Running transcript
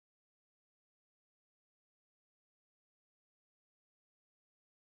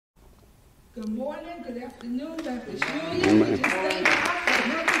Good morning, good afternoon, Dr. Julia. We just thank God for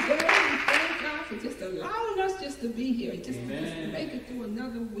another day. We thank God for just allowing us just to be here, just to make it through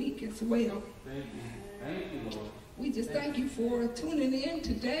another week as well. Thank you. Thank you, Lord. We just thank you for tuning in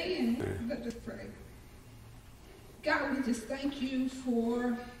today, and let us pray. God, we just thank you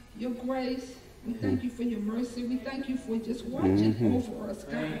for your grace. We thank you for your mercy. We thank you for just watching over us,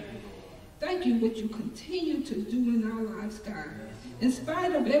 God. Thank you for what you continue to do in our lives, God. In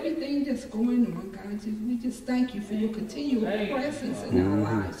spite of everything that's going on, God, we just thank you for your continual presence in our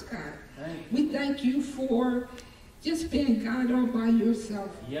lives, God. We thank you for just being God all by yourself.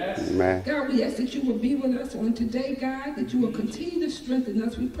 Yes. God, we ask that you will be with us on today, God, that you will continue to strengthen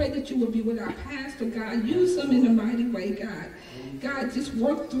us. We pray that you will be with our pastor, God. Use him in a mighty way, God. God, just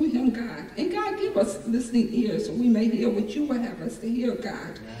work through him, God. And God, give us listening ears so we may hear what you will have us to hear,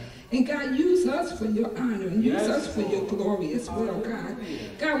 God. And God, use us for your honor and use us for your glory as well, God.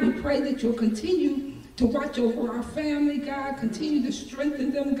 God, we pray that you'll continue to watch over our family, God. Continue to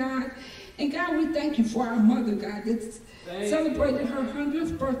strengthen them, God. And God, we thank you for our mother, God, that's celebrated her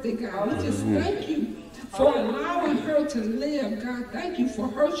 100th birthday, God. We just thank you for allowing her to live, God. Thank you for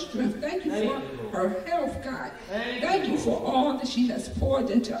her strength. Thank you for her health, God. Thank you for all that she has poured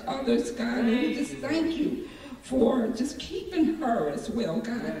into others, God. And we just thank you for just keeping her as well,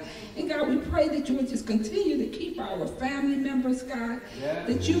 God. And God, we pray that you would just continue to keep our family members, God,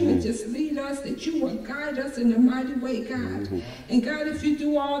 that you would just lead us, that you would guide us in a mighty way, God. And God, if you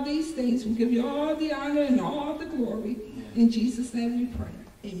do all these things, we'll give you all the honor and all the glory. In Jesus' name we pray.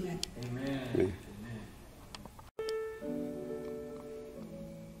 Amen. Amen.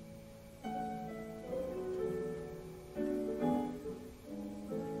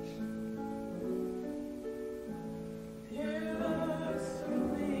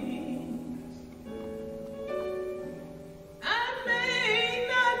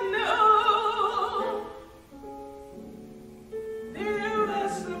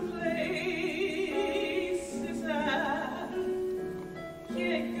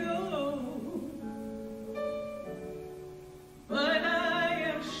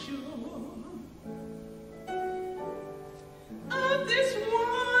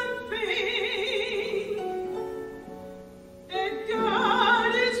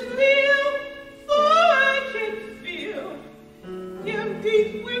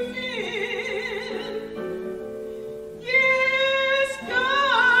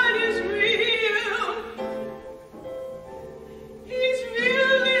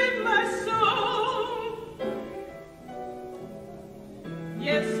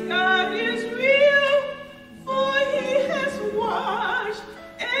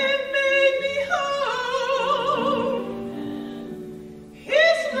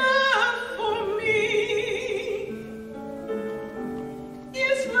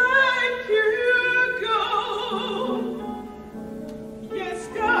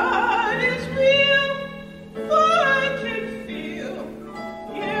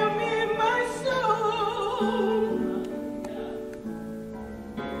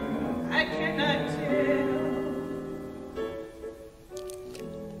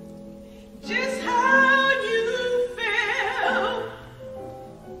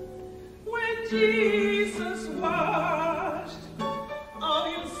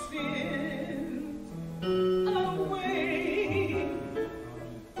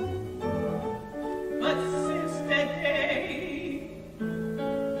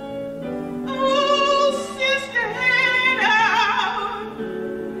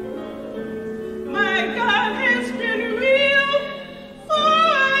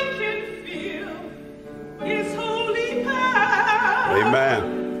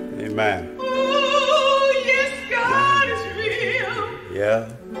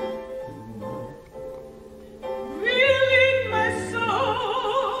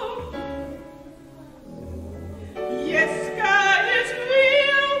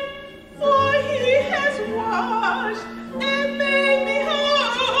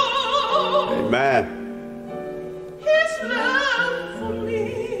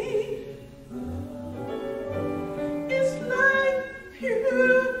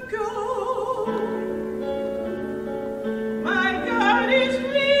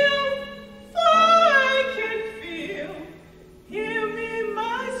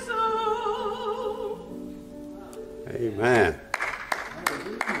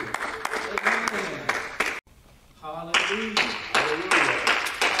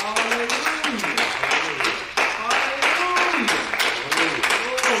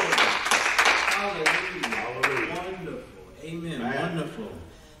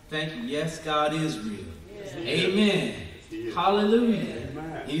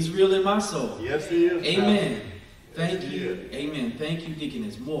 He's real in my soul. Yes, he is. Amen. Thank Yes, you. Amen. Thank you,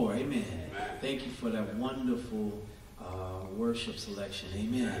 Deaconess Moore. Amen. Amen. Thank you for that wonderful worship selection.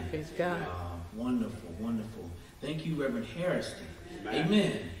 Amen. Praise God. Wonderful, wonderful. Thank you, Reverend Harrison. Amen.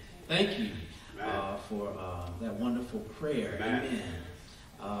 Amen. Thank you Amen. for that wonderful prayer. Amen.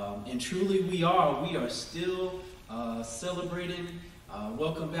 Amen. And truly we are still celebrating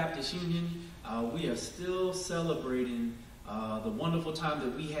Welcome Baptist Union. We are still celebrating the wonderful time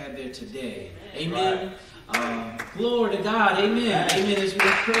that we had there today. Amen. Glory to God. Amen. Amen. As we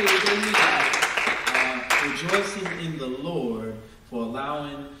pray. Amen. Rejoicing in the Lord for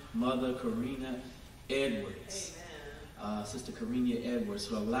allowing Mother Karina Edwards, Sister Karina Edwards,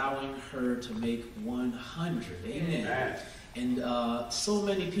 for allowing her to make 100. Amen. Amen. And so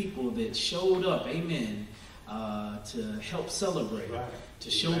many people that showed up, amen, to help celebrate, to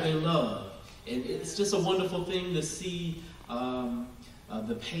show their love. And it's just a wonderful thing to see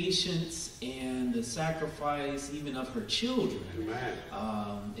the patience and the sacrifice even of her children.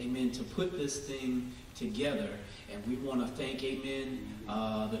 Amen, to put this thing together. And we want to thank, amen,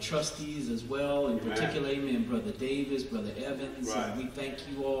 the trustees as well, in particular, amen, Brother Davis, Brother Evans. We thank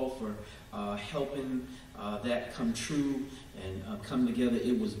you all for helping that come true and come together.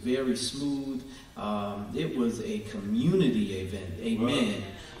 It was very smooth. It was a community event, amen.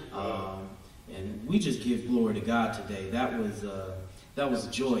 And we just give glory to God today. That was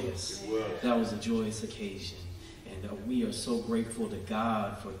joyous. That was a joyous occasion. And we are so grateful to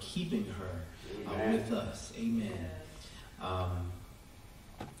God for keeping her with us. Amen.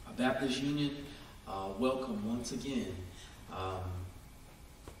 Baptist Union, welcome once again.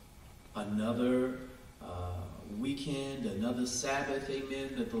 Another weekend, another Sabbath,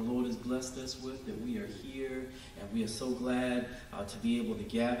 amen, that the Lord has blessed us with, that we are here, and we are so glad to be able to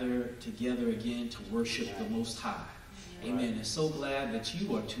gather together again to worship the Most High. Amen. And so glad that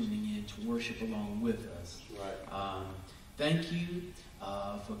you are tuning in to worship along with us. Thank you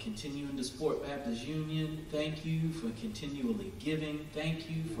for continuing to support Baptist Union. Thank you for continually giving. Thank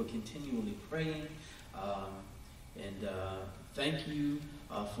you for continually praying. And thank you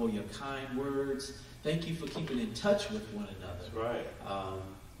for your kind words. Thank you for keeping in touch with one another.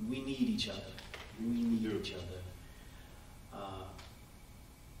 We need each other. We need each other.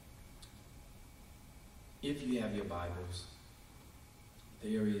 If you have your Bibles,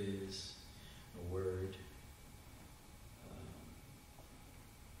 there is a word.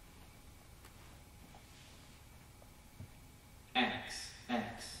 Acts.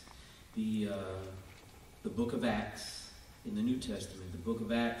 The book of Acts in the New Testament, the book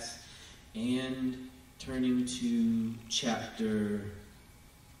of Acts, and turning to chapter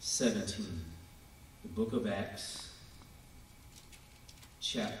 17. The book of Acts,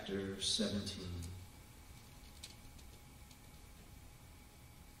 chapter 17.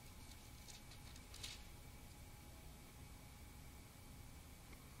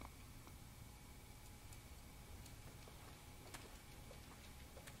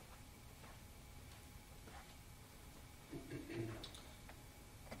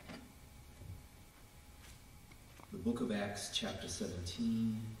 Book of Acts, chapter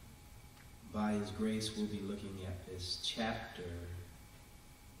 17. By His grace, we'll be looking at this chapter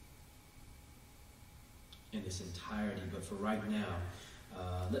in its entirety. But for right now,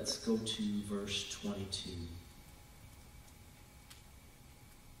 let's go to verse 22.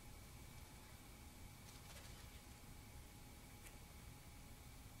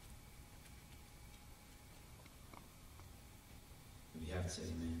 If you have it, say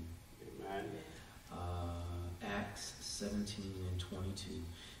amen. Amen. Acts 17 and 22.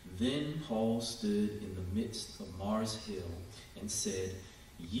 Then Paul stood in the midst of Mars Hill and said,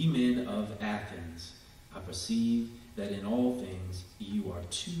 Ye men of Athens, I perceive that in all things you are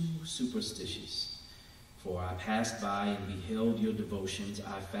too superstitious. For I passed by and beheld your devotions.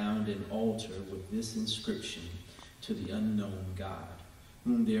 I found an altar with this inscription, To the unknown God,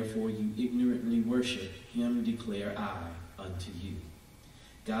 whom therefore you ignorantly worship, him declare I unto you.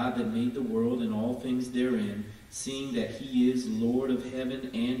 God that made the world and all things therein, seeing that he is Lord of heaven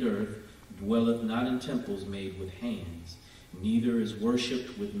and earth, dwelleth not in temples made with hands, neither is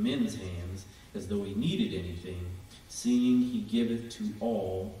worshipped with men's hands, as though he needed anything, seeing he giveth to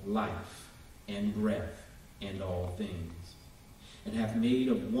all life and breath and all things, and hath made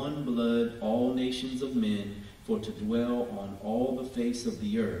of one blood all nations of men, for to dwell on all the face of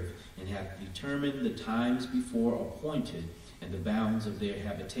the earth, and hath determined the times before appointed, and the bounds of their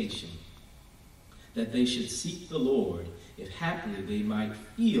habitation, that they should seek the Lord, if haply they might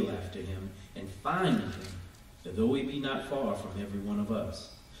feel after him, and find him, that though he be not far from every one of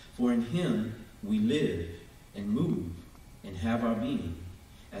us. For in him we live, and move, and have our being,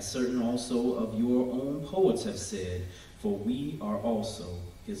 as certain also of your own poets have said, for we are also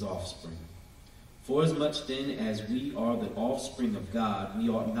his offspring. Forasmuch then as we are the offspring of God, we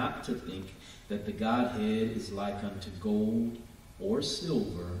ought not to think that the Godhead is like unto gold or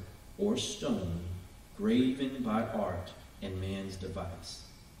silver or stone, graven by art and man's device.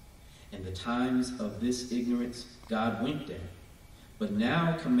 In the times of this ignorance God winked at, but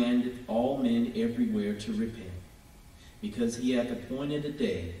now commandeth all men everywhere to repent, because he hath appointed a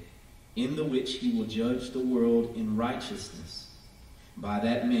day in the which he will judge the world in righteousness by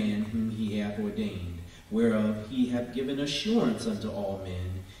that man whom he hath ordained, whereof he hath given assurance unto all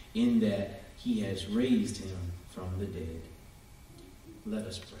men, in that he has raised him from the dead. Let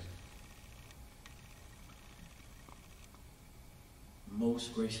us pray.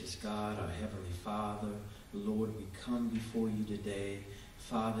 Most gracious God, our Heavenly Father, Lord, we come before you today.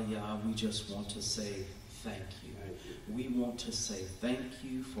 Father, Yah, we just want to say thank you. We want to say thank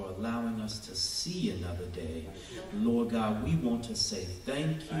you for allowing us to see another day. Lord God, we want to say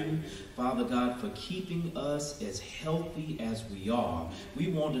thank you, Father God, for keeping us as healthy as we are. We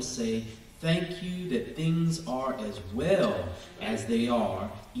want to say thank you that things are as well as they are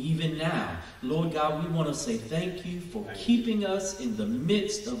even now. Lord God, we want to say thank you for keeping us in the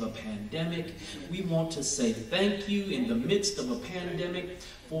midst of a pandemic. We want to say thank you in the midst of a pandemic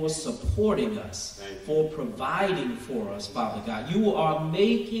for supporting us, for providing for us, Father God. You are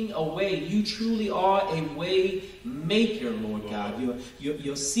making a way. You truly are a way maker, Lord God.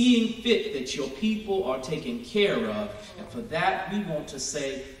 You're seeing fit that your people are taken care of. And for that, we want to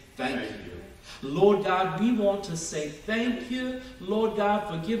say thank you. Lord God, we want to say thank you, Lord God,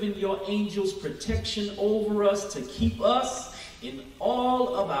 for giving your angels protection over us to keep us in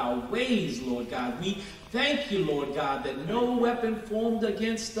all of our ways, Lord God. We thank you, Lord God, that no weapon formed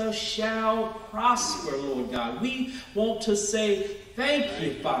against us shall prosper, Lord God. We want to say thank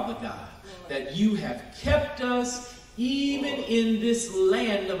you, Father God, that you have kept us even in this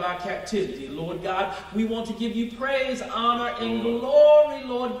land of our captivity, Lord God. We want to give you praise, honor, and glory,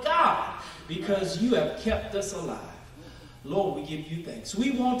 Lord God, because you have kept us alive. Lord, we give you thanks.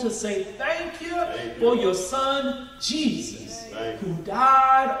 We want to say thank you for your son, Jesus, who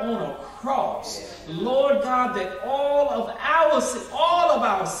died on a cross. Lord God, that all of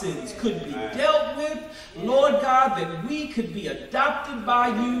our sins could be dealt with. Lord God, that we could be adopted by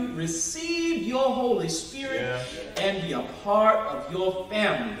you, receive your Holy Spirit, and be a part of your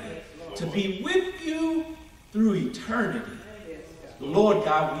family, to be with you through eternity. Lord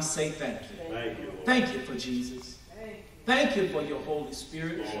God, we say thank you. Thank you for Jesus. Thank you for your Holy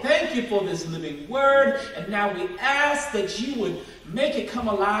Spirit. Thank you for this living word. And now we ask that you would make it come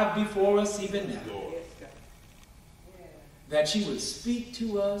alive before us even now. That you would speak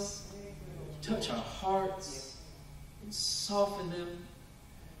to us, touch our hearts, and soften them,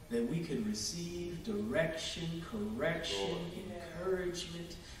 that we could receive direction, correction,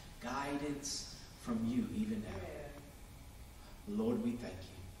 encouragement, guidance from you even now. Lord, we thank you.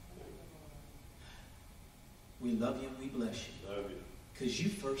 We love you and we bless you. Because you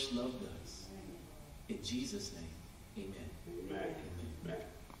first loved us. In Jesus' name, amen. Amen. Amen.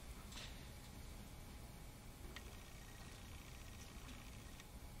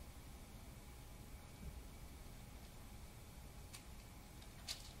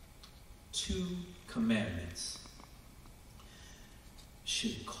 Two commandments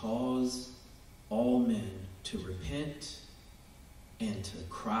should cause all men to repent and to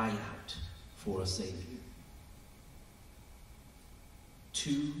cry out for a Savior.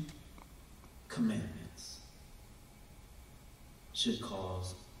 Two commandments should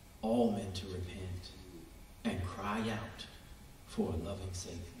cause all men to repent and cry out for a loving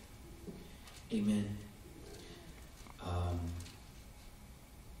Savior. Amen.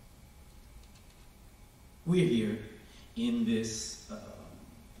 We're here in this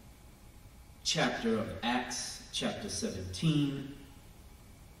chapter of Acts, chapter 17.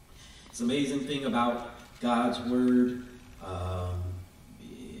 It's an amazing thing about God's Word.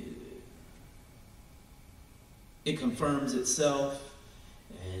 It confirms itself,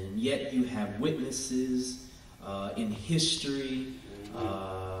 and yet you have witnesses in history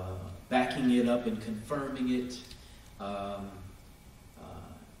backing it up and confirming it.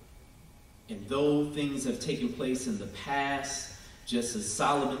 And though things have taken place in the past, just as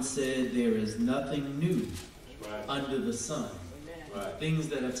Solomon said, there is nothing new under the sun. Things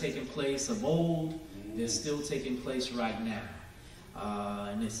that have taken place of old, they're still taking place right now.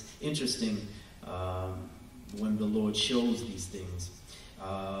 And it's interesting when the Lord shows these things.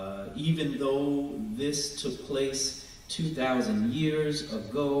 Even though this took place 2,000 years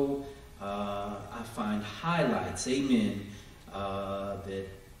ago, I find highlights, amen, that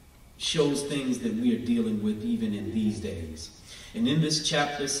shows things that we are dealing with even in these days. And in this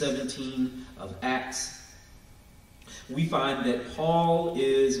chapter 17 of Acts, we find that Paul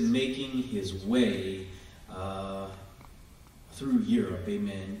is making his way through Europe,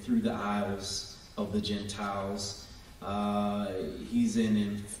 amen, through the Isles of the Gentiles. He's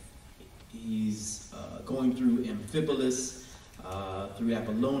going through Amphipolis, through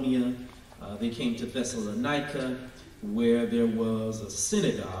Apollonia. They came to Thessalonica, where there was a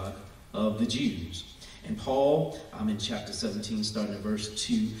synagogue of the Jews. And Paul, I'm in chapter 17, starting at verse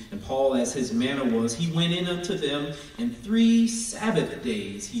 2. And Paul, as his manner was, he went in unto them, and 3 Sabbath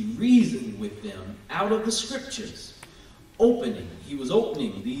days he reasoned with them out of the scriptures. He was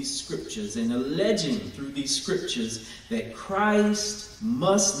opening these scriptures and alleging through these scriptures that Christ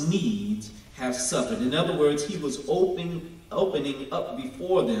must needs have suffered. In other words, he was opening up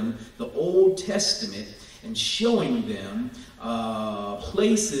before them the Old Testament and showing them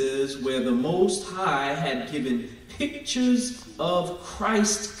places where the Most High had given pictures of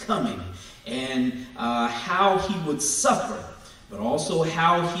Christ coming and how he would suffer, but also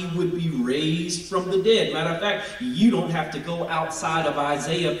how he would be raised from the dead. Matter of fact, you don't have to go outside of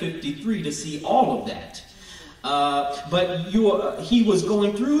Isaiah 53 to see all of that. He was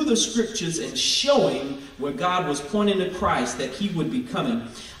going through the scriptures and showing where God was pointing to Christ, that he would be coming,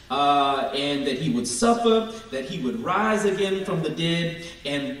 and that he would suffer, that he would rise again from the dead.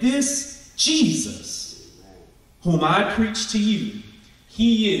 And this Jesus, whom I preach to you,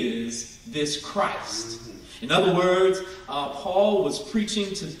 he is this Christ. In other words, Paul was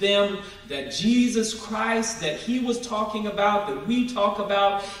preaching to them that Jesus Christ that he was talking about, that we talk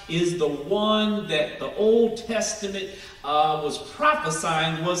about, is the one that the Old Testament was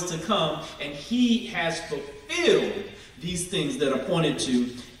prophesying was to come, and he has fulfilled these things that are pointed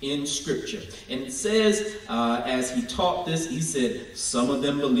to in Scripture. And it says, as he taught this, he said, some of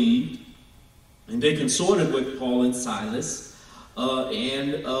them believed, and they consorted with Paul and Silas,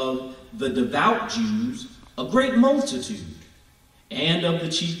 and of the devout Jews, a great multitude, and of the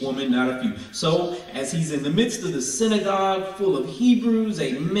chief woman not a few. So, as he's in the midst of the synagogue full of Hebrews,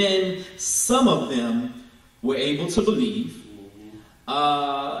 amen, some of them were able to believe.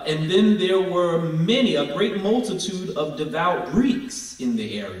 And then there were many, a great multitude of devout Greeks in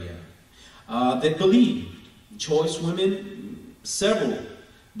the area that believed. Choice women, several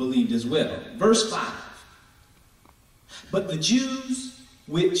believed as well. Verse 5. But the Jews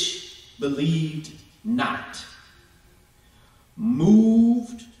which believed not,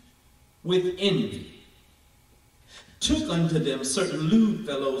 moved with envy, took unto them certain lewd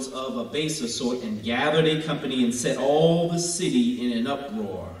fellows of a baser sort, and gathered a company, and set all the city in an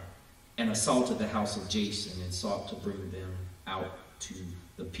uproar, and assaulted the house of Jason, and sought to bring them out to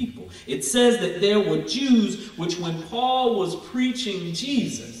the people. It says that there were Jews which, when Paul was preaching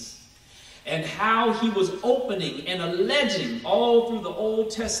Jesus, and how he was opening and alleging all through the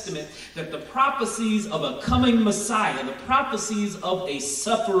Old Testament that the prophecies of a coming Messiah, the prophecies of a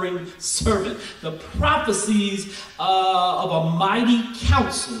suffering servant, the prophecies of a mighty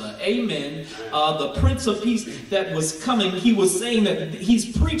counselor, amen, the Prince of Peace that was coming, he was saying that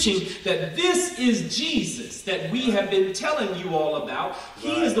he's preaching that this is Jesus that we have been telling you all about.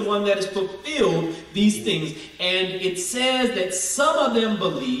 He is the one that has fulfilled these things. And it says that some of them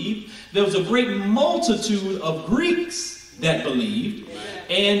believed. There was a great multitude of Greeks that believed,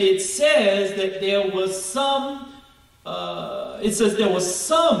 and it says that there was some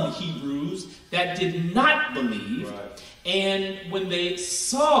Hebrews that did not believe. Right. And when they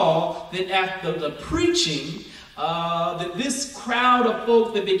saw that after the preaching, that this crowd of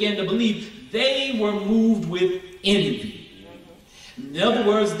folk that began to believe, they were moved with envy. In other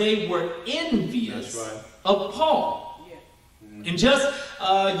words, they were envious of Paul. And just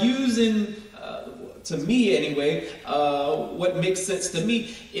using, to me anyway, what makes sense to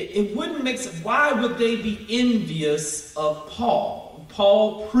me, it wouldn't make sense. Why would they be envious of Paul?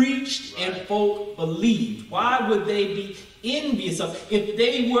 Paul preached and folk believed. Why would they be envious of, if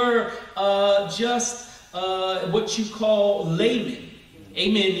they were just what you call laymen?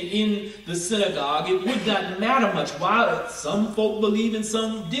 Amen. In the synagogue, it would not matter much. Why some folk believe and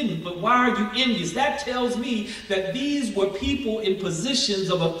some didn't. But why are you envious? That tells me that these were people in positions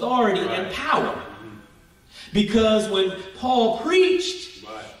of authority and power. Because when Paul preached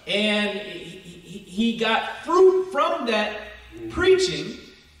and he got fruit from that preaching,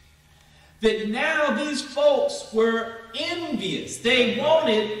 that now these folks were envious. They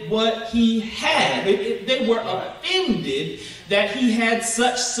wanted what he had. They were offended that he had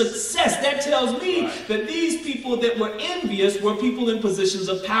such success. That tells me that these people that were envious were people in positions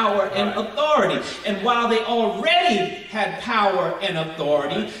of power and authority. And while they already had power and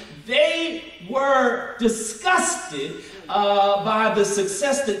authority, they were disgusted by the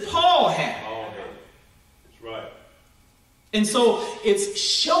success that Paul had. That's right. And so it's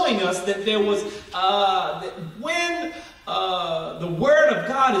showing us that there was, that when the word of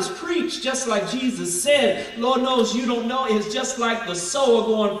God is preached, just like Jesus said, Lord knows you don't know, it's just like the sower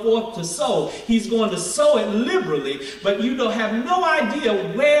going forth to sow. He's going to sow it liberally, but you don't have no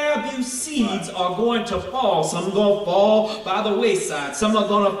idea where these seeds are going to fall. Some are going to fall by the wayside. Some are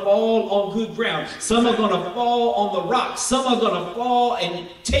going to fall on good ground. Some are going to fall on the rocks. Some are going to fall and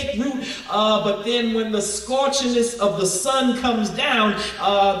take root. But then when the scorchiness of the sun comes down,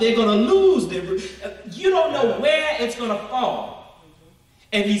 they're going to lose their root. You don't know where it's going to fall.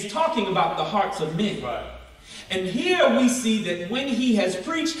 And he's talking about the hearts of men. Right. And here we see that when he has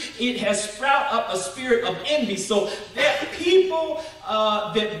preached, it has sprouted up a spirit of envy. So there are people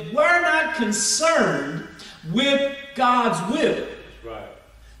that were not concerned with God's will. Right.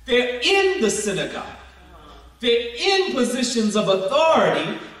 They're in the synagogue. They're in positions of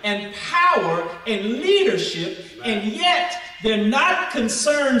authority and power and leadership, and yet they're not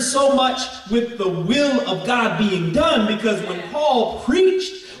concerned so much with the will of God being done, because when Paul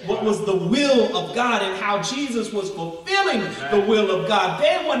preached what was the will of God and how Jesus was fulfilling the will of God,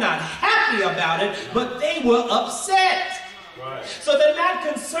 they were not happy about it, but they were upset. Right. So they're not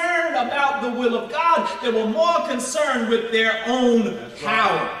concerned about the will of God. They were more concerned with their own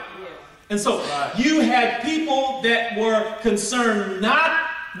power. And so you had people that were concerned not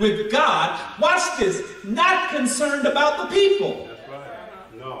with God, watch this, not concerned about the people. That's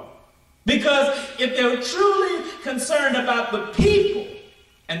right. No. Because if they were truly concerned about the people,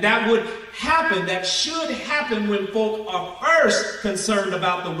 and that would happen, that should happen when folk are first concerned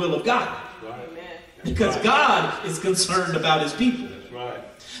about the will of God. Right. Because God is concerned about his people. That's right.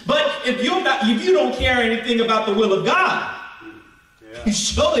 But if you don't care anything about the will of God, you're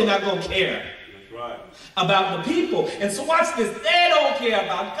surely not going to care about the people. And so watch this. They don't care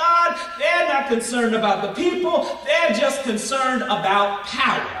about God. They're not concerned about the people. They're just concerned about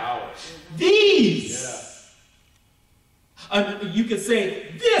power. These, you could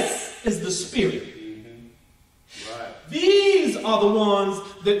say, this is the spirit. These are the ones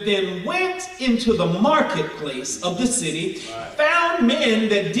that then went into the marketplace of the city, found men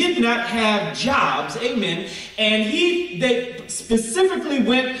that did not have jobs, amen, and they specifically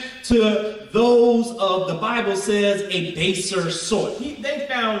went to those of, the Bible says, a baser sort. They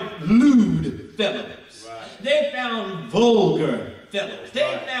found lewd fellows. They found vulgar fellows.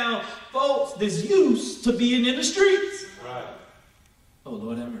 They found folks that's used to being in the streets. Oh,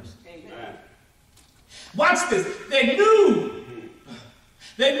 Lord have mercy. Amen. Watch this. They knew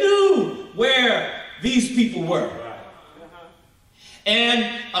where these people were.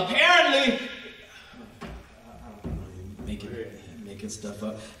 And apparently, making stuff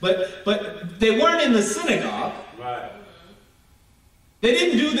up, but they weren't in the synagogue. They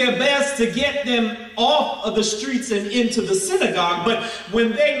didn't do their best to get them off of the streets and into the synagogue, but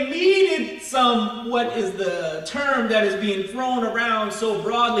when they needed some, what is the term that is being thrown around so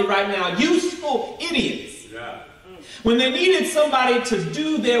broadly right now, useful idiots. When they needed somebody to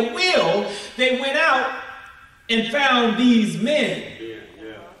do their will, they went out and found these men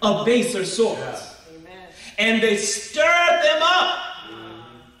of baser sorts. And they stirred them up.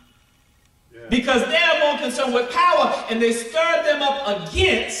 Because they're more concerned with power, and they stirred them up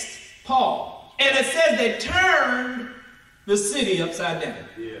against Paul. And it says they turned the city upside down.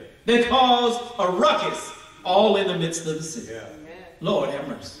 They caused a ruckus all in the midst of the city. Lord have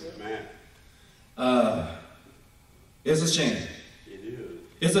mercy. It's a shame.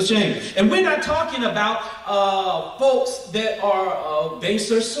 It's a shame. And we're not talking about folks that are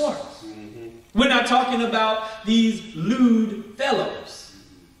baser sorts. We're not talking about these lewd fellows.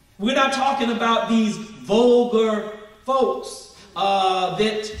 We're not talking about these vulgar folks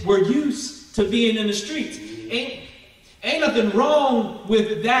that were used to being in the streets. Ain't nothing wrong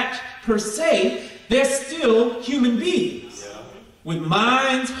with that per se. They're still human beings with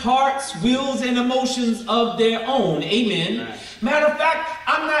minds, hearts, wills, and emotions of their own. Amen. Matter of fact,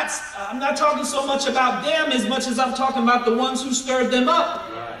 I'm not talking so much about them as much as I'm talking about the ones who stirred them up.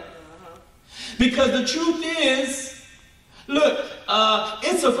 Because the truth is, look,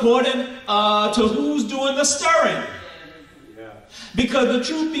 it's according to who's doing the stirring. Because the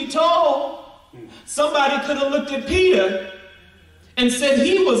truth be told, somebody could have looked at Peter and said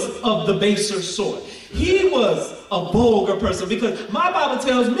he was of the baser sort. He was a vulgar person. Because my Bible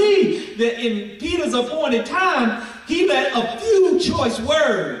tells me that in Peter's appointed time, he let a few choice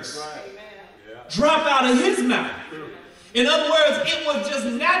words drop out of his mouth. In other words, it was just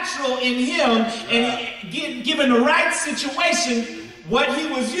natural in him, and given the right situation, what he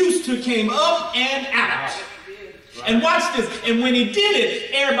was used to came up and out. And watch this. And when he did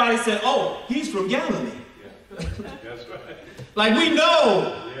it, everybody said, oh, he's from Galilee. That's right. Like we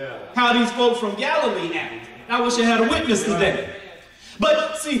know how these folks from Galilee act. I wish I had a witness today.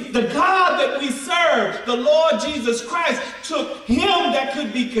 But see, the God that we serve, the Lord Jesus Christ, took him that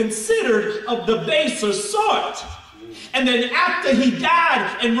could be considered of the baser sort. And then after he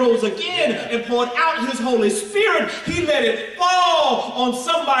died and rose again and poured out his Holy Spirit, he let it fall on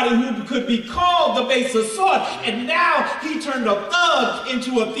somebody who could be called the baser sort. And now he turned a thug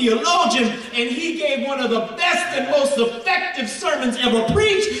into a theologian, and he gave one of the best and most effective sermons ever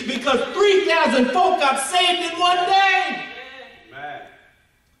preached, because 3,000 folk got saved in one day.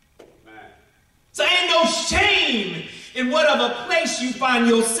 So ain't no shame in whatever place you find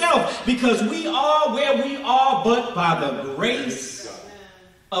yourself, because we are where we are but by the grace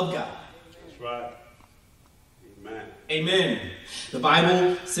of God. That's right. Amen. Amen. The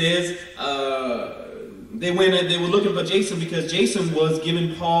Bible says they were looking for Jason because Jason was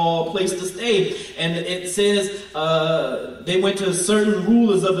giving Paul a place to stay. And it says they went to certain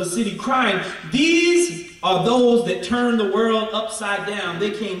rulers of the city crying, these are those that turn the world upside down.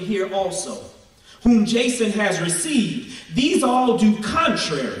 They came here also, whom Jason has received. These all do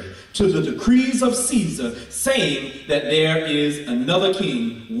contrary to the decrees of Caesar, saying that there is another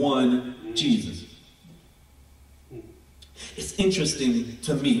king, one Jesus. It's interesting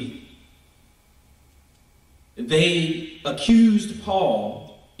to me. They accused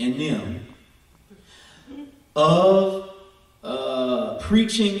Paul and them of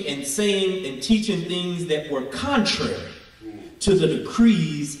preaching and saying and teaching things that were contrary to the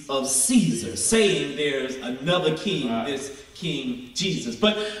decrees of Caesar, saying there's another king, this King Jesus.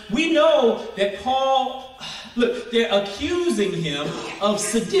 But we know that Paul, look, they're accusing him of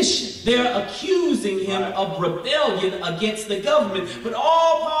sedition. They're accusing him of rebellion against the government. But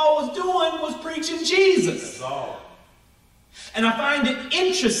all Paul was doing was preaching Jesus. That's all. And I find it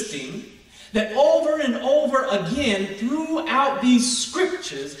interesting that over and over again throughout these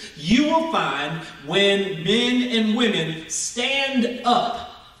scriptures, you will find when men and women stand up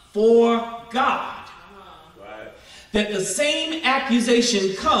for God, that the same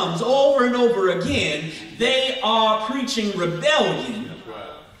accusation comes over and over again. They are preaching rebellion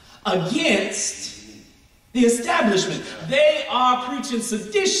against the establishment. They are preaching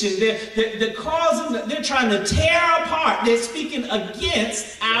sedition. They're trying to tear apart. They're speaking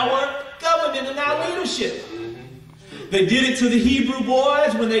against our government and our leadership. They did it to the Hebrew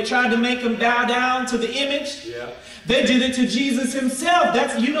boys when they tried to make them bow down to the image. They did it to Jesus himself.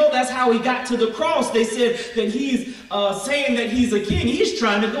 That's how he got to the cross. They said that he's saying that he's a king. He's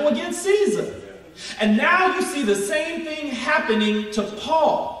trying to go against Caesar. And now you see the same thing happening to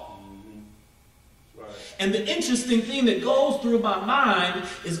Paul. And the interesting thing that goes through my mind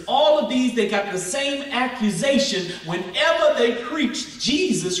is all of these, they got the same accusation whenever they preach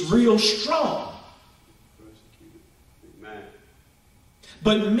Jesus real strong.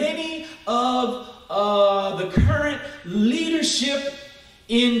 But many of the current leadership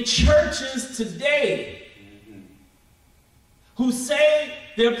in churches today who say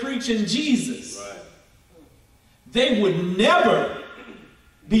they're preaching Jesus, they would never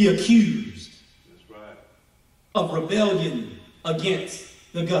be accused of rebellion against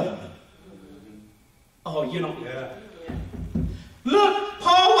the government. Oh, you know. Look,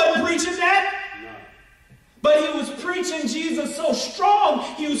 Paul wasn't preaching that. But he was preaching Jesus so strong.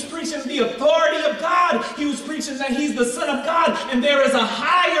 He was preaching the authority of God. He was preaching that he's the Son of God. And there is a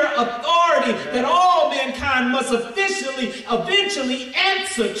higher authority that all mankind must eventually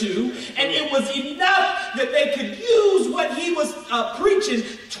answer to. And it was enough that they could use what he was preaching,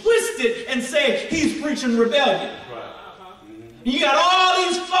 twist it, and say he's preaching rebellion. You got all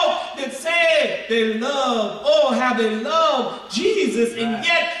these folk that say they love, oh, how they love Jesus, and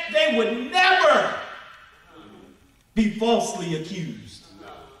yet they would never be falsely accused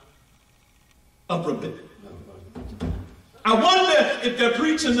of rebellion. I wonder if they're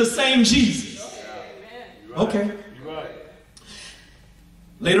preaching the same Jesus. Okay.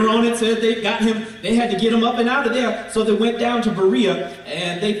 Later on it said they had to get him up and out of there, so they went down to Berea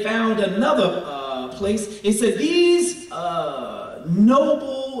and they found another place. It said these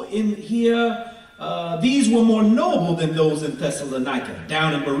noble in here, these were more noble than those in Thessalonica,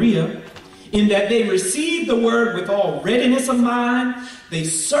 down in Berea, in that they received the word with all readiness of mind. They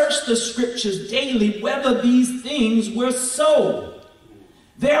searched the scriptures daily whether these things were so.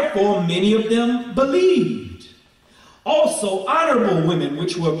 Therefore, many of them believed. Also honorable women,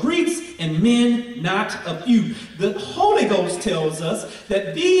 which were Greeks, and men not a few. The Holy Ghost tells us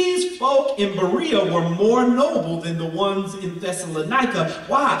that these folk in Berea were more noble than the ones in Thessalonica.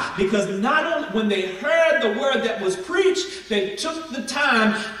 Why? Because not only when they heard the word that was preached, they took the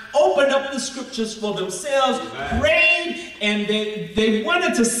time, opened up the scriptures for themselves, prayed, and they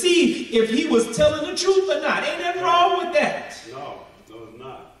wanted to see if he was telling the truth or not. Ain't nothing wrong with that. No, it's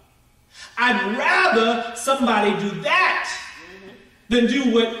not. I'd rather somebody do that than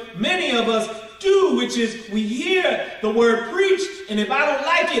do what many of us do, which is we hear the word preached, and if I don't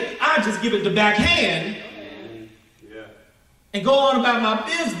like it, I just give it the backhand and go on about my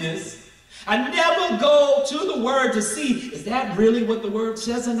business. I never go to the word to see, is that really what the word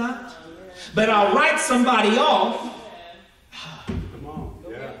says or not? But I'll write somebody off.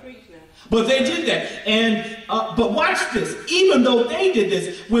 But they did that. And but watch this. Even though they did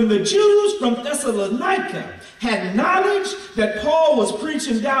this, when the Jews from Thessalonica had knowledge that Paul was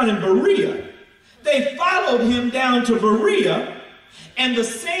preaching down in Berea, they followed him down to Berea, and the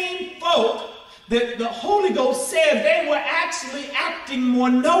same folk that the Holy Ghost said they were actually acting more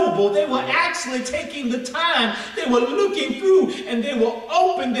noble. They were actually taking the time. They were looking through, and they were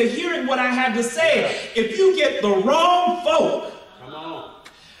open to hearing what I had to say. If you get the wrong folk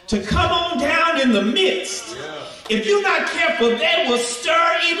to come on down in the midst, if you're not careful, they will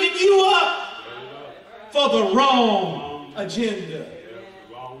stir even you up for the wrong agenda.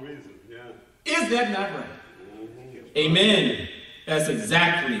 Wrong reason. Is that not right? Amen. That's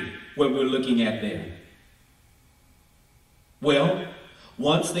exactly what we're looking at there. Well,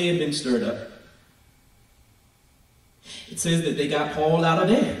 once they had been stirred up, it says that they got Paul out of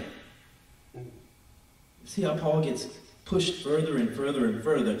there. See how Paul gets pushed further and further and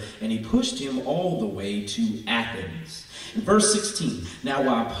further, and he pushed him all the way to Athens. In verse 16, now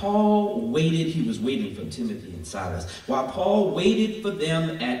while Paul waited, he was waiting for Timothy and Silas. While Paul waited for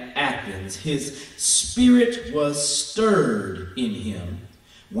them at Athens, his spirit was stirred in him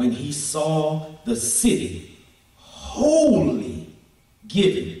when he saw the city wholly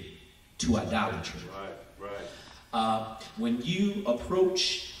given to idolatry. When you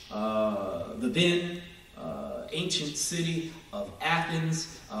approach the then ancient city of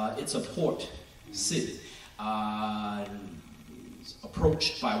Athens, it's a port city. It's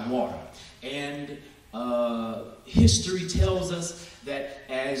approached by water. And history tells us that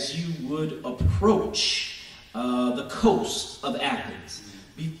as you would approach the coast of Athens,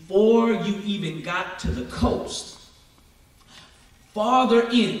 before you even got to the coast,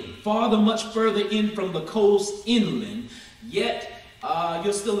 much further in from the coast inland, yet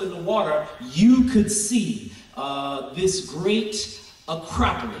you're still in the water, you could see this great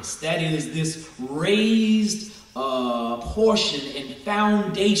Acropolis, that is this raised portion and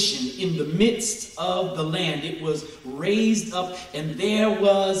foundation in the midst of the land. It was raised up, and there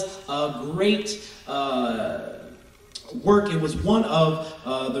was a great work. It was one of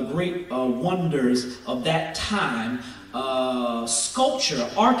the great wonders of that time. Sculpture,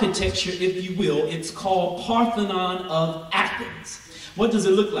 architecture, if you will. It's called Parthenon of Athens. What does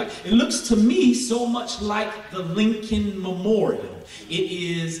it look like? It looks to me so much like the Lincoln Memorial. It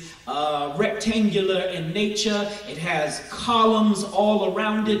is rectangular in nature. It has columns all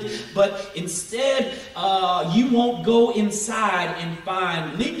around it. But instead, you won't go inside and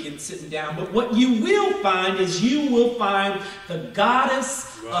find Lincoln sitting down. But what you will find is you will find the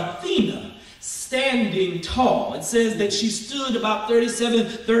goddess Athena standing tall. It says that she stood about 37,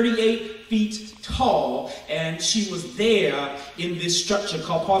 38 feet tall, and she was there in this structure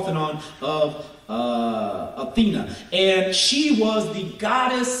called Parthenon of Athena. And she was the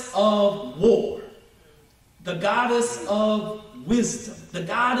goddess of war, the goddess of wisdom, the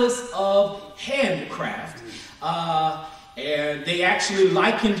goddess of handcraft. And they actually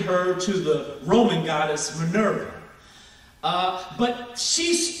likened her to the Roman goddess Minerva. But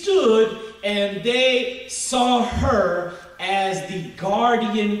she stood, and they saw her as the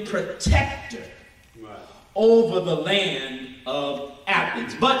guardian protector over the land of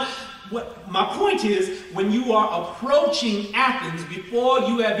Athens. But what my point is, when you are approaching Athens, before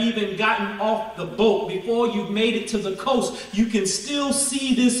you have even gotten off the boat, before you've made it to the coast, you can still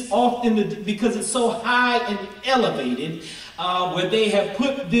see this often because it's so high and elevated, where they have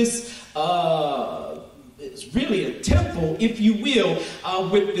put this it's really a temple, if you will,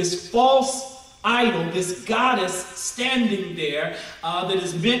 with this false idol, this goddess standing there that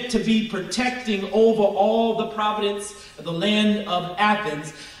is meant to be protecting over all the province, the land of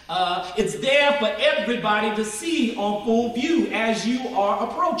Athens. It's there for everybody to see on full view as you are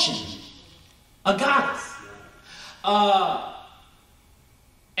approaching. A goddess.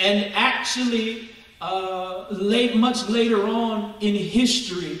 And actually, much later on in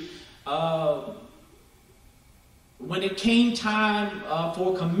history, when it came time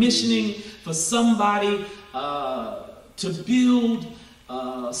for commissioning for somebody to build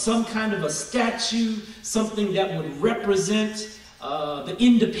some kind of a statue, something that would represent the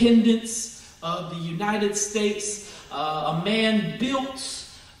independence of the United States, a man built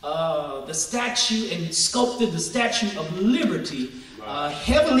the statue and sculpted the Statue of Liberty,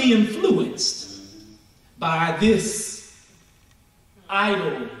 heavily influenced by this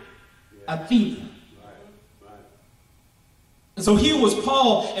idol, Athena. And so here was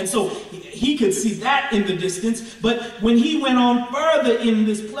Paul, and so he could see that in the distance. But when he went on further in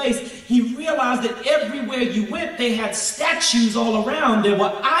this place, he realized that everywhere you went, they had statues all around. There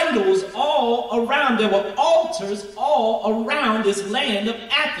were idols all around. There were altars all around this land of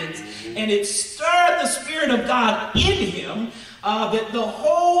Athens. And it stirred the Spirit of God in him that the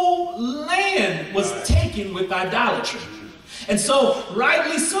whole land was taken with idolatry. And so,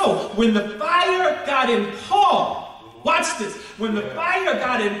 rightly so, when the fire got in Paul, watch this. When the fire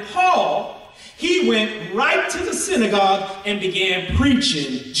got in Paul, he went right to the synagogue and began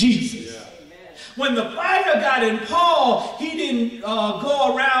preaching Jesus. Yeah. When the fire got in Paul, he didn't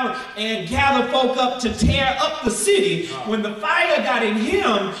go around and gather folk up to tear up the city. When the fire got in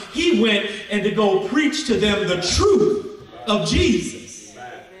him, he went and to go preach to them the truth of Jesus.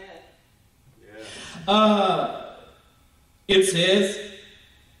 It says,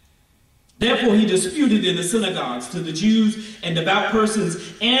 therefore he disputed in the synagogues to the Jews and devout persons,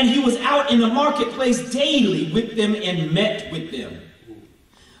 and he was out in the marketplace daily with them and met with them.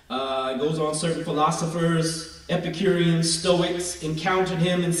 It goes on, certain philosophers, Epicureans, Stoics, encountered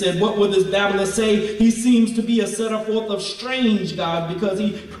him and said, what will this babbler say? He seems to be a setter forth of strange God, because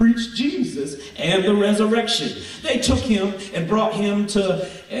he preached Jesus and the resurrection. They took him and brought him to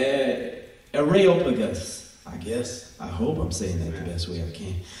Areopagus, I hope I'm saying that the best way I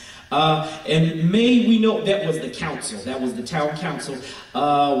can. And may we know, that was the council, that was the town council,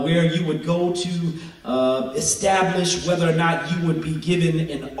 where you would go to establish whether or not you would be given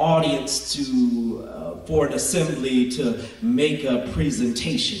an audience for an assembly to make a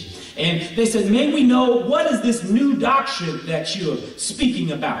presentation. And they said, may we know, what is this new doctrine that you're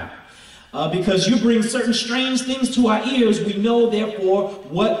speaking about? Because you bring certain strange things to our ears, we know therefore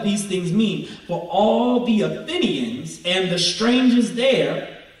what these things mean. For all the Athenians and the strangers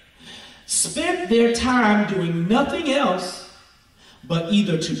there spent their time doing nothing else but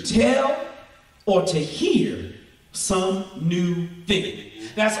either to tell or to hear some new thing.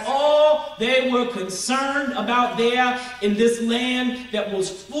 That's all they were concerned about there in this land that was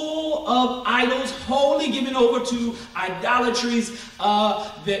full of idols, wholly given over to idolatries.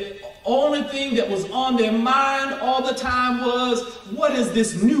 The only thing that was on their mind all the time was, what is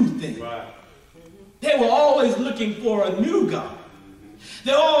this new thing? Right. They were always looking for a new God.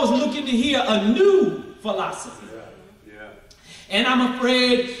 They're always looking to hear a new philosophy. Yeah. Yeah. And I'm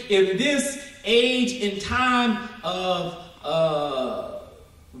afraid in this age and time of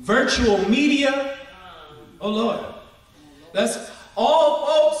virtual media, oh Lord, that's all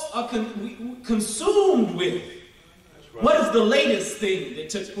folks are consumed with. Right. What is the latest thing that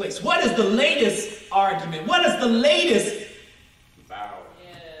took place? What is the latest argument? What is the latest? Viral.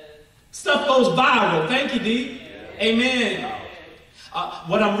 Yes. Stuff goes viral. Thank you, D. Yeah. Amen.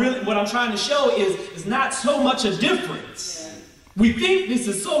 What I'm trying to show is not so much a difference. We think this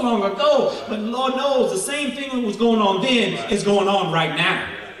is so long ago, but Lord knows the same thing that was going on then is going on right now.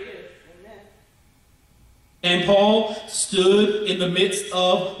 And Paul stood in the midst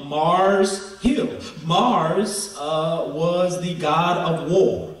of Mars Hill. Mars was the god of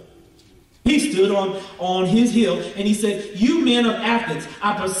war. He stood on his hill and he said, you men of Athens,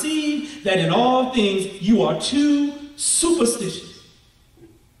 I perceive that in all things you are too superstitious.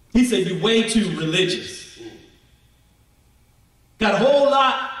 He said, you're way too religious. Got a whole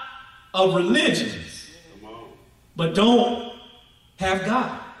lot of religions, but don't have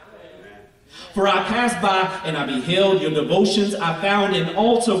God. For I passed by and I beheld your devotions. I found an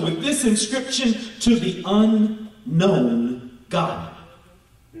altar with this inscription, to the unknown God.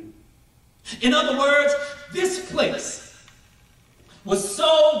 In other words, this place was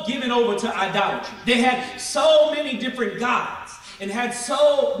so given over to idolatry. They had so many different gods and had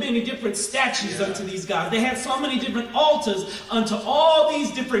so many different statues unto these gods. They had so many different altars unto all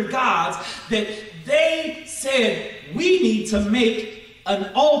these different gods that they said, we need to make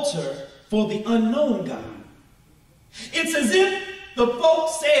an altar for the unknown God. It's as if the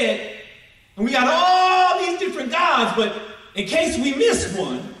folks said, and we got all these different gods, but in case we miss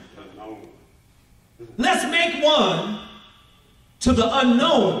one, let's make one to the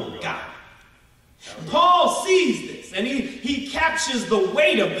unknown God. Paul sees this, and he captures the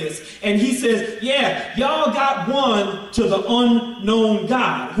weight of this, and he says, yeah, y'all got one to the unknown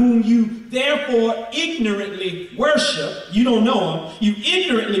God, whom you therefore ignorantly worship. You don't know him. You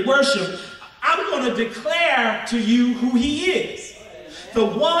ignorantly worship. I'm going to declare to you who he is. The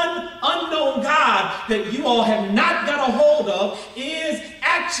one unknown God that you all have not got a hold of is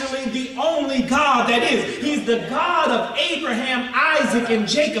actually the only God that is. He's the God of Abraham, Isaac, and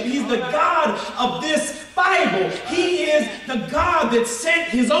Jacob. He's the God of this Bible. He is the God that sent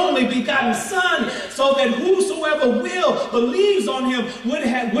his only begotten Son so that whosoever believes on him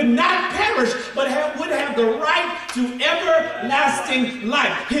would not perish, but would have the right to everlasting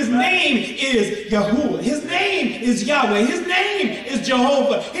life. His name is Yahuwah. His name is Yahweh. His name is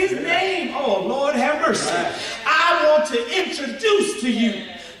Jehovah. His name, oh Lord have mercy. I want to introduce to you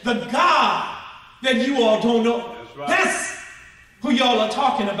the God that you all don't know. That's who y'all are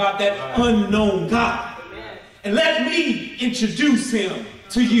talking about, that unknown God. And let me introduce him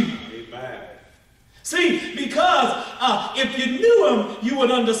to you. Amen. See, because if you knew him, you would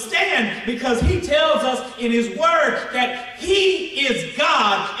understand, because he tells us in his word that he is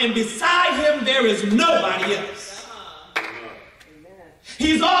God, and beside him there is nobody else.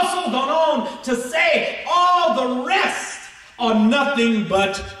 He's also gone on to say all the rest are nothing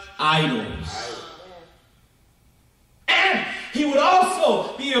but idols. And he would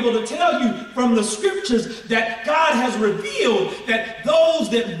also be able to tell you from the scriptures that God has revealed that those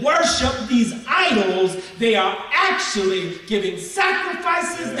that worship these idols, they are actually giving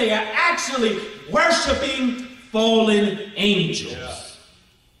sacrifices. They are actually worshiping fallen angels.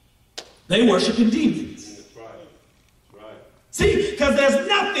 They worshiping demons. That's right. See, because there's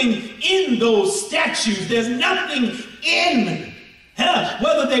nothing in those statues. There's nothing in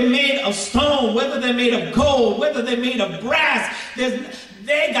whether they're made of stone, whether they're made of gold, whether they're made of brass.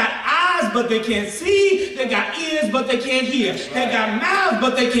 They got eyes, but they can't see. They got ears, but they can't hear. They got mouths,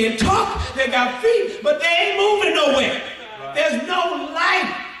 but they can't talk. They got feet, but they ain't moving nowhere. There's no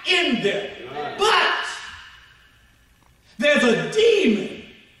life in them. But there's a demon.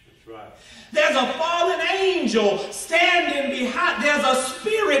 There's a fallen angel standing behind. There's a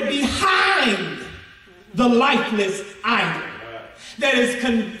spirit behind the lifeless idol that is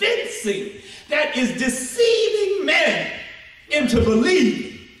convincing, that is deceiving men into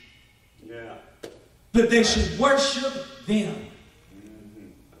believing that they should worship them.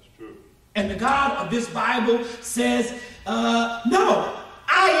 That's true. And the God of this Bible says, no,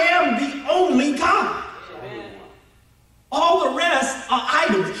 I am the only God. All the rest are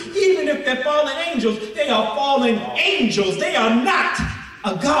idols. Even if they're fallen angels, they are fallen angels. They are not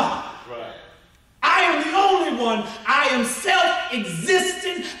a God. I am the only one. I am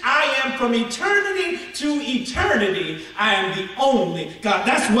self-existent. I am from eternity to eternity. I am the only God.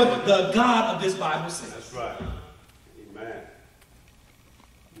 That's what the God of this Bible says. That's right. Amen.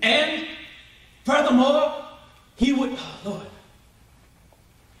 And furthermore, he would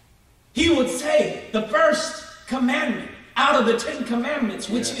say the first commandment out of the 10 commandments,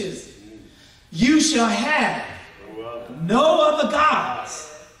 which is, you shall have no other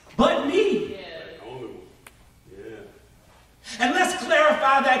gods but me. And let's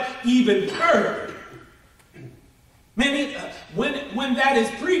clarify that even further. Many, when that is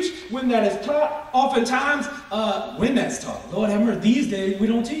preached, when that is taught, oftentimes, when that's taught, Lord have mercy, these days we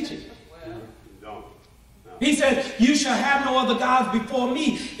don't teach it. He said, you shall have no other gods before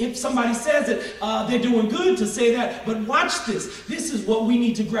me. If somebody says it, they're doing good to say that. But watch this. This is what we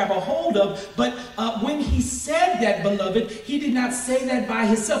need to grab a hold of. But when he said that, beloved, he did not say that by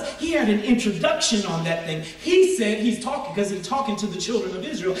himself. He had an introduction on that thing. He said, he's talking, because he's talking to the children of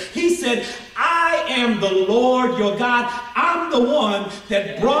Israel. He said, I am the Lord your God. I'm the one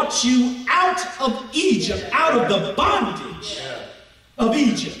that brought you out of Egypt, out of the bondage of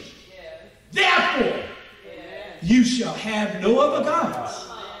Egypt. Therefore, you shall have no other gods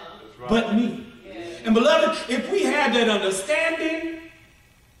but me. And beloved, if we had that understanding,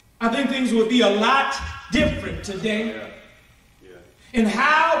 I think things would be a lot different today in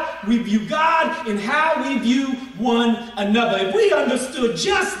how we view God and how we view one another. If we understood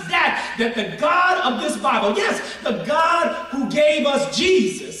just that the God of this Bible, yes, the God who gave us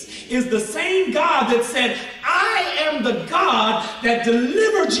Jesus, is the same God that said, I am the God that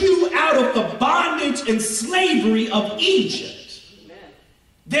delivered you out of the bondage and slavery of Egypt. Amen.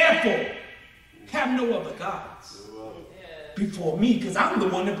 Therefore, have no other gods before me, because I'm the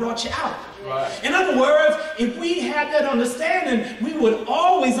one that brought you out. Right. In other words, if we had that understanding, we would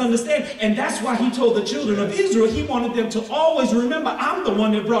always understand. And that's why he told the children of Israel, he wanted them to always remember, I'm the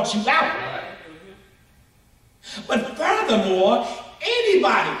one that brought you out. Right. But furthermore,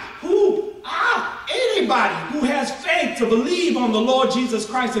 anybody who Anybody who has faith to believe on the Lord Jesus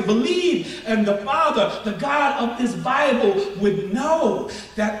Christ and believe in the Father, the God of this Bible, would know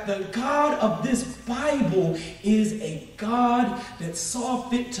that the God of this Bible is a God that saw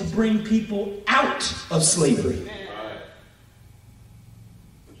fit to bring people out of slavery. Right.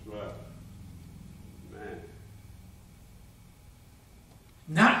 That's right. Man.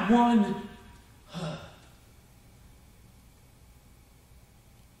 Not one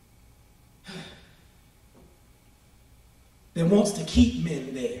that wants to keep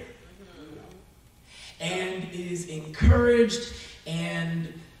men there and is encouraged and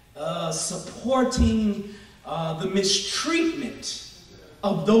supporting the mistreatment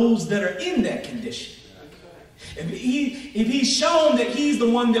of those that are in that condition. If he's shown that he's the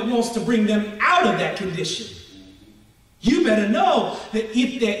one that wants to bring them out of that condition, you better know that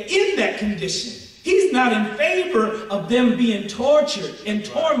if they're in that condition, he's not in favor of them being tortured and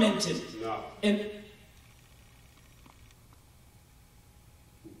tormented. And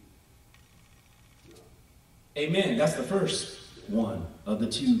amen. That's the first one of the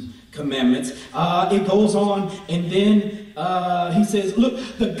 2 commandments. It goes on, and then he says, look,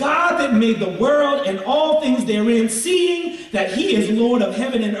 the God that made the world and all things therein, seeing that he is Lord of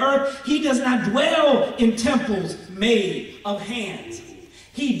heaven and earth, he does not dwell in temples made of hands.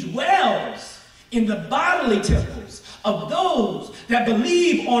 He dwells in the bodily temples of those that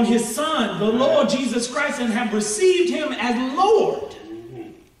believe on his Son, the Lord Jesus Christ, and have received him as Lord.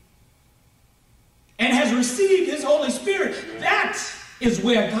 And has received his Holy Spirit. That is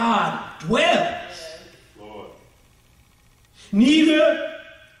where God dwells. Lord. Neither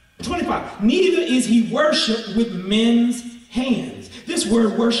is he worshipped with men's hands. This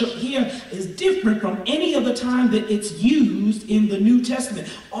word worship here is different from any other time that it's used in the New Testament.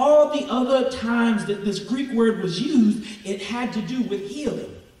 All the other times that this Greek word was used, it had to do with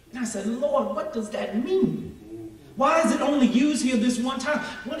healing. And I said, Lord, what does that mean? Why is it only used here this one time?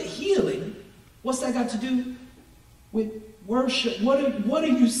 What healing? What's that got to do with worship? What are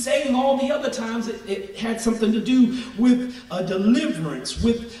you saying all the other times? It had something to do with a deliverance,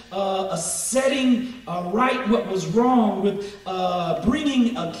 with a setting right what was wrong, with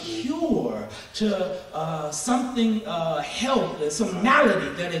bringing a cure to something, health, some malady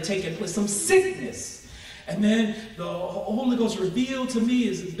that had taken place, some sickness. And then the Holy Ghost revealed to me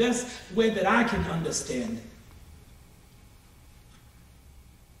is the best way that I can understand it.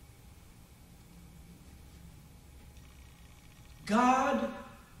 God,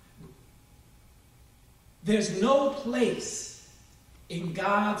 there's no place in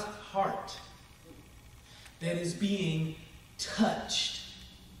God's heart that is being touched.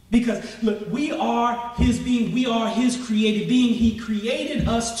 Because, look, we are his being. We are his created being. He created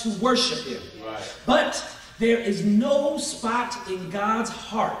us to worship him. Right. But there is no spot in God's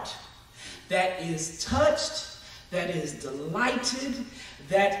heart that is touched, that is delighted,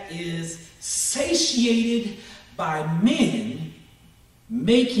 that is satiated by men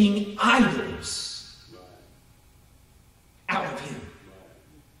making idols out of him.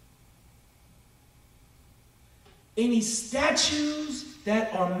 Any statues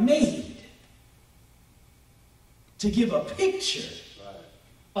that are made to give a picture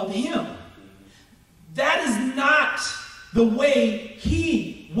of him, that is not the way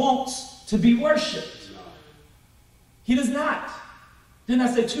he wants to be worshipped. He does not. Didn't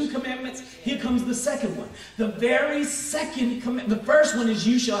I say 2 commandments? Here comes the second one. The very second commandment. The first one is,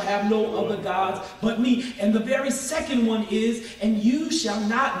 you shall have no other gods but me. And the very second one is, and you shall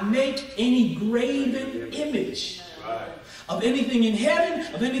not make any graven image of anything in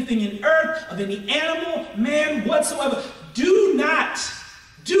heaven, of anything in earth, of any animal, man, whatsoever. Do not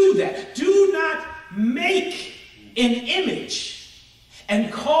do that. Do not make an image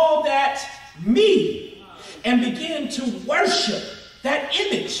and call that me and begin to worship that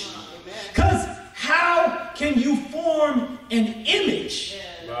image. Because how can you form an image?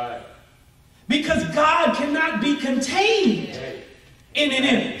 Right. Because God cannot be contained in an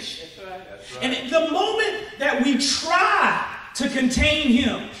image. That's right. And the moment that we try to contain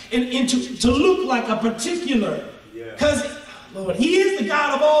him and to look like a particular, because Lord, he is the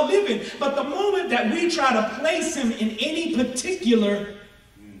God of all living, but the moment that we try to place him in any particular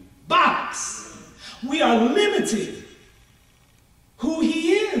box, we are limiting who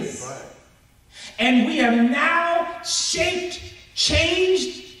he is. Right. And we have now shaped,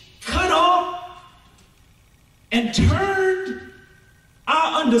 changed, cut off, and turned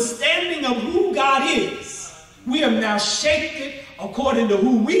our understanding of who God is. We have now shaped it according to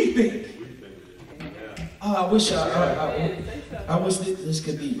who we think. Yeah. Oh, I wish I I wish this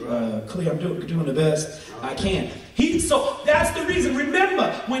could be clear. I'm doing the best I can. So that's the reason.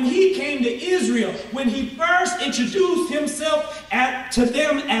 Remember, when he came to Israel, when he first introduced himself to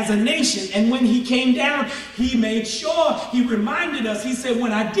them as a nation, and when he came down, he made sure, he reminded us, he said,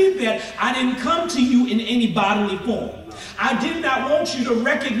 when I did that, I didn't come to you in any bodily form. I did not want you to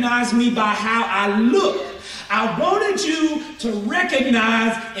recognize me by how I look. I wanted you to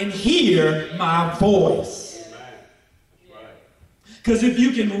recognize and hear my voice. Because if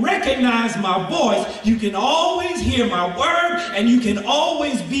you can recognize my voice, you can always hear my word, and you can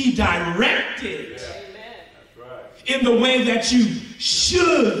always be directed in the way that you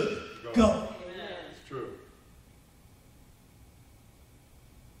should go. It's true.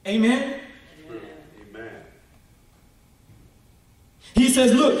 Amen? Amen. He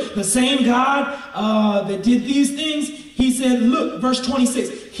says, look, the same God that did these things, he said, look, verse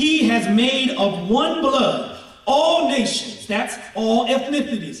 26, he has made of one blood all nations, that's all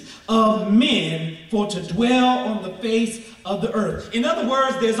ethnicities, of men for to dwell on the face of the earth. In other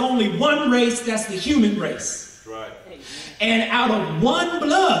words, there's only one race, that's the human race. Right. And out of one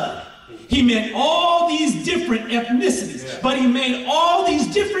blood, he meant all these different ethnicities. Yeah. But he made all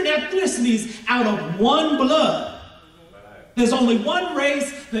these different ethnicities out of one blood. There's only one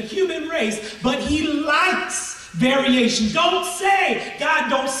race, the human race, but he likes variation. Don't say God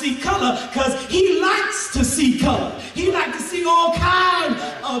don't see color, because he likes to see color. He likes to see all kinds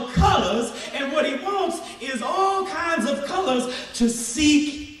of colors, and what he wants is all kinds of colors to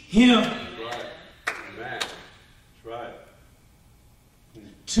seek him. Right. Amen. That's right.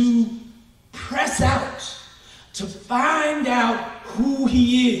 To press out, to find out who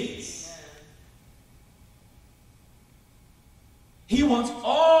he is. He wants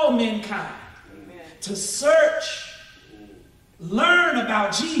all mankind to search, learn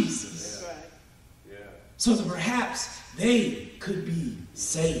about Jesus, Yeah. so that perhaps they could be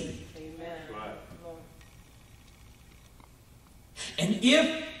saved. Amen. Right. And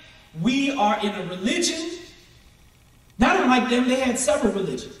if we are in a religion, not unlike them, they had several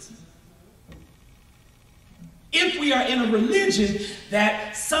religions. If we are in a religion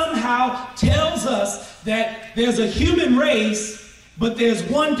that somehow tells us that there's a human race, but there's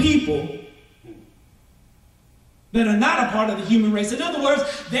one people that are not a part of the human race. In other words,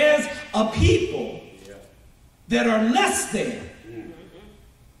 there's a people that are less than.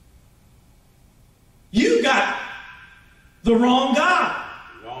 You got the wrong God.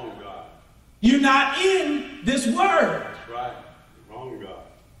 Wrong God. You're not in this word. That's right. Wrong God.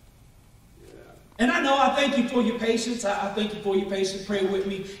 Yeah. And I know, I thank you for your patience. I thank you for your patience. Pray with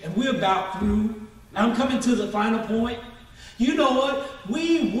me. And we're about through. I'm coming to the final point. You know what?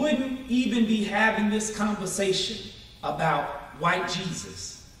 We wouldn't even be having this conversation about white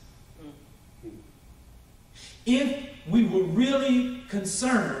Jesus if we were really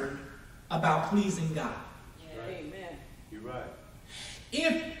concerned about pleasing God. Right. Amen. You're right.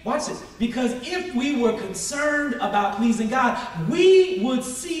 Watch this, because if we were concerned about pleasing God, we would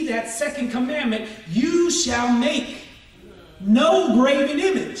see that second commandment, you shall make no graven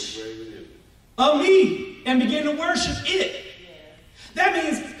image of me and begin to worship it. That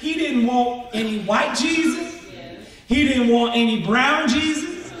means he didn't want any white Jesus. He didn't want any brown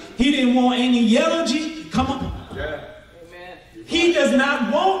Jesus. He didn't want any yellow Jesus. Come on. Yeah. Amen. He does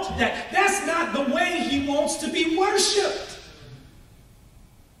not want that. That's not the way he wants to be worshiped.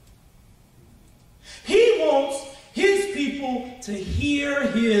 He wants his people to hear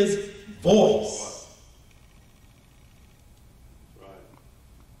his voice. Right.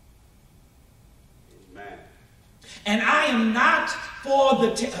 Amen. And I am not for the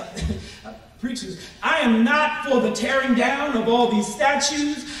preachers. I am not for the tearing down of all these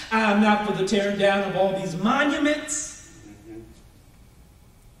statues. I am not for the tearing down of all these monuments.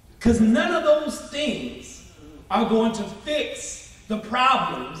 Because none of those things are going to fix the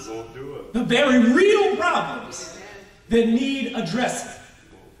problems, Won't do it. the very real problems that need addressing.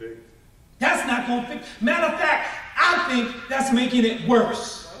 Won't fix. That's not going to fix. Matter of fact, I think that's making it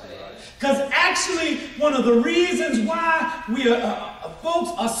worse. Because actually, one of the reasons why folks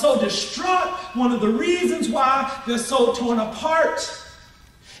are so distraught, one of the reasons why they're so torn apart,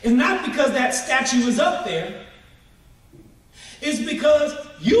 is not because that statue is up there. It's because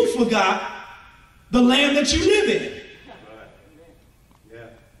you forgot the land that you live in. Right. Yeah,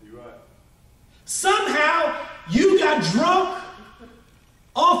 you're right. Somehow, you got drunk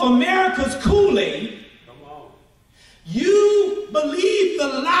off America's Kool-Aid. Come on. You believed the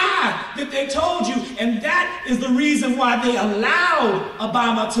lie that they told you, and that is the reason why they allowed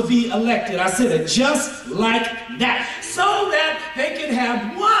Obama to be elected. I said it just like that, so that they could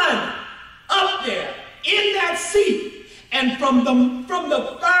have one up there in that seat And from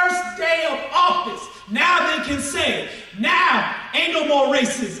the first day of office, now they can say, now ain't no more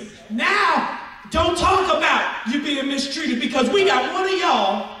racism. Now don't talk about you being mistreated because we got one of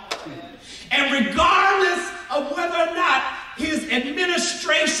y'all. And regardless of whether or not his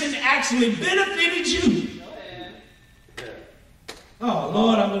administration actually benefited you. Oh,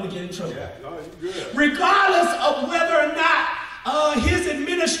 Lord, I'm going to get in trouble. Yeah, no, you're good. Regardless of whether or not his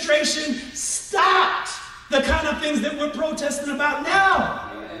administration stopped the kind of things that we're protesting about now.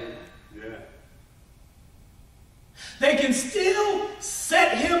 Yeah. They can still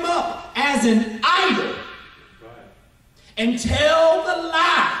set him up as an idol and tell the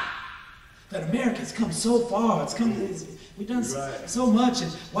lie that America's come so far. We've done so much,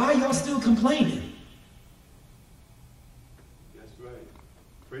 and why are y'all still complaining? That's right.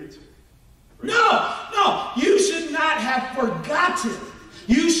 Preach it. No, you should not have forgotten.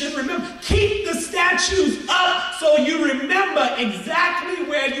 You should remember. Keep the statues up so you remember exactly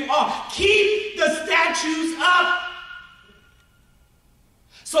where you are. Keep the statues up.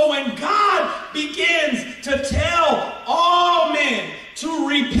 So when God begins to tell all men to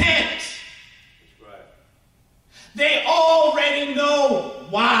repent, they already know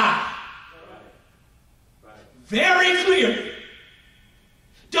why. Very clearly.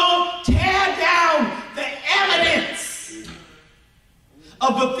 Don't tear down the evidence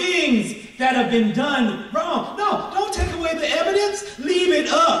of the things that have been done wrong. No, don't take away the evidence. Leave it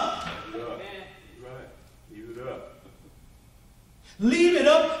up. Leave it up. Leave it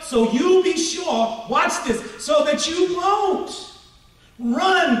up so you be sure, watch this, so that you won't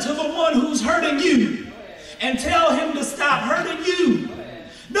run to the one who's hurting you and tell him to stop hurting you.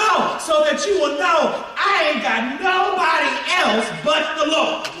 No, so that you will know I ain't got nobody else but the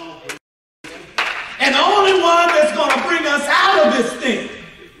Lord. And the only one that's going to bring us out of this thing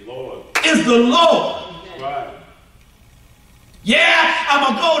is the Lord. Right. Yeah, I'm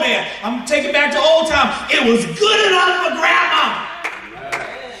going to go there. I'm going to take it back to old time. It was good enough for grandma.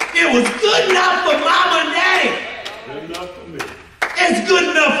 It was good enough for mama and daddy. Good enough for me. It's good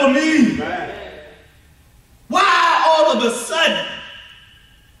enough for me. Right. Why all of a sudden?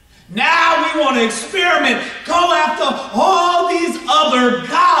 Now we want to experiment, go after all these other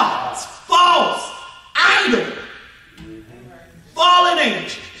gods, false, idol, fallen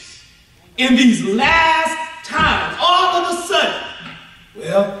angels. In these last times, all of a sudden,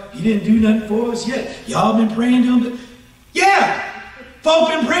 well, he didn't do nothing for us yet. Y'all been praying to him? Yeah, folk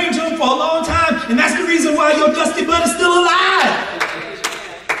been praying to him for a long time, and that's the reason why your dusty butt is still alive.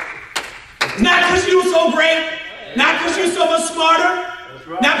 Not because you were so great, not because you're so much smarter,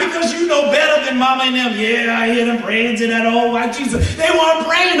 right. Not because you know better than mama and them. Yeah, I hear them praying to that old white Jesus. They weren't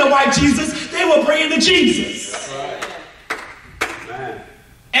praying to white Jesus, they were praying to Jesus. That's right. Man.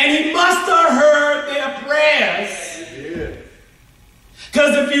 And he must have heard their prayers. Yeah.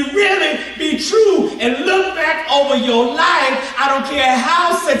 Because if you really be true and look back over your life, I don't care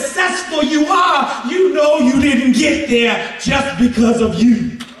how successful you are, you know you didn't get there just because of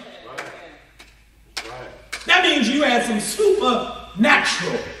you. That means you had some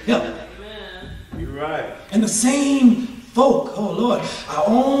supernatural help. You're right. And the same folk, oh Lord, our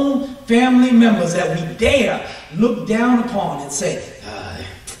own family members that we dare look down upon and say,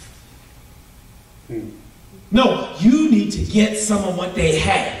 no, you need to get some of what they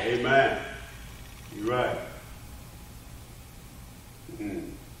had. Amen. You're right.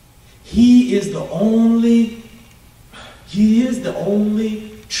 He is the only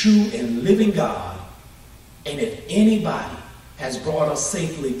true and living God. And if anybody has brought us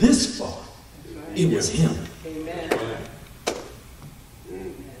safely this far, it was him. Amen.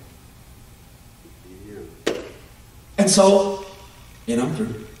 And so, and I'm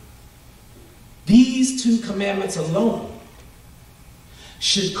through. These two commandments alone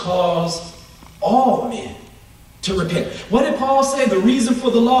should cause all men to repent. What did Paul say? The reason for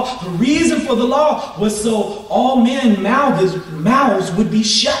the law? The reason for the law was so all men's mouths would be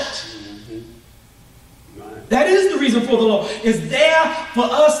shut. That is the reason for the law. It's there for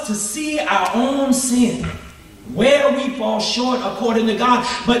us to see our own sin, where we fall short according to God.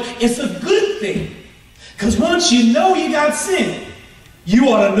 But it's a good thing, because once you know you got sin, you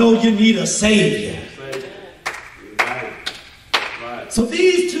ought to know you need a Savior. So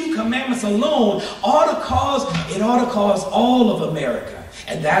these two commandments alone ought to cause all of America.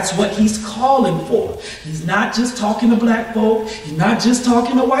 And that's what he's calling for. He's not just talking to black folk. He's not just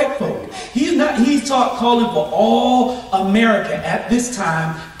talking to white folk. He's calling for all America at this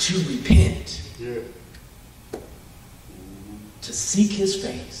time to repent. Yeah. To seek his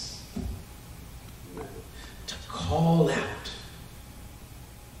face. To call out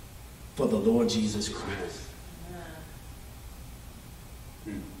for the Lord Jesus Christ.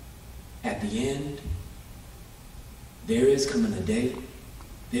 At the end, there is coming a day,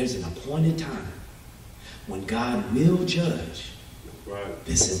 there's an appointed time when God will judge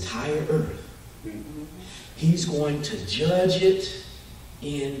this entire earth. He's going to judge it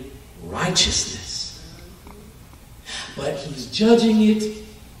in righteousness. But he's judging it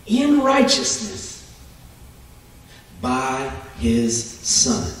in righteousness by his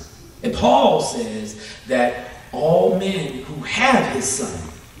Son. And Paul says that all men who have his Son,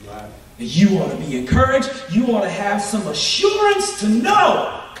 you ought to be encouraged. You ought to have some assurance to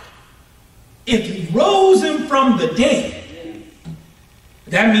know if he rose him from the dead,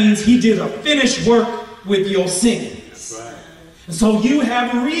 that means he did a finished work with your sins. And so you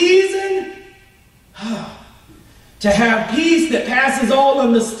have reason to have peace that passes all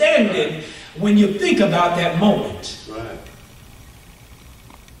understanding when you think about that moment.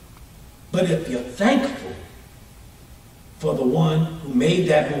 But if you're thankful for the one who made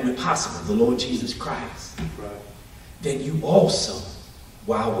that moment possible, the Lord Jesus Christ, then you also,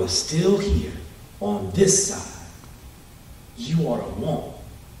 while we're still here on this side, you ought to want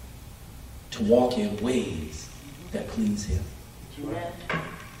to walk in ways that please him.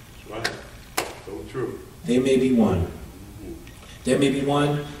 That's right. So true. There may be one. There may be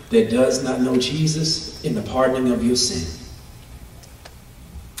one that does not know Jesus in the pardoning of your sin.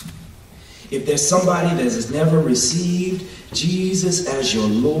 If there's somebody that has never received Jesus as your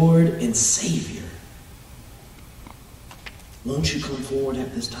Lord and Savior, won't you come forward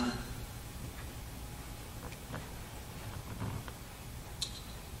at this time?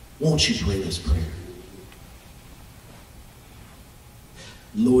 Won't you pray this prayer?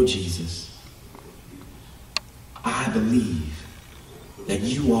 Lord Jesus, I believe that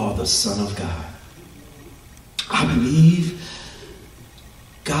you are the Son of God. I believe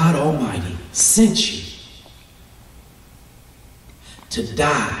God Almighty sent you to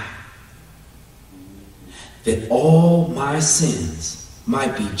die that all my sins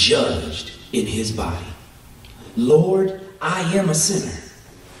might be judged in his body. Lord, I am a sinner.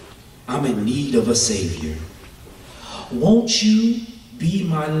 I'm in need of a Savior. Won't you be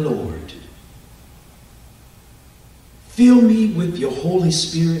my Lord? Fill me with your Holy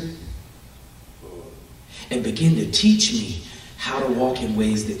Spirit and begin to teach me how to walk in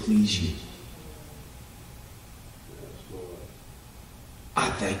ways that please you. I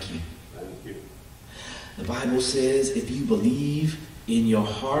thank you. The Bible says if you believe in your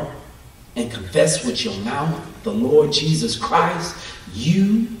heart and confess with your mouth the Lord Jesus Christ,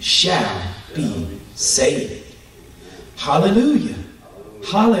 you shall be saved. Hallelujah.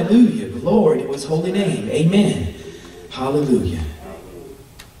 Hallelujah. Glory to his holy name. Amen. Hallelujah.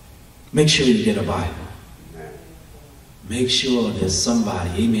 Make sure you get a Bible. Make sure there's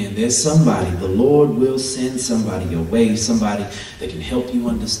somebody, amen, there's somebody, the Lord will send somebody your way, somebody that can help you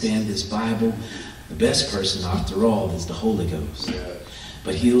understand this Bible. The best person, after all, is the Holy Ghost.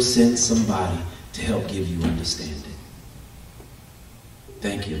 But he'll send somebody to help give you understanding.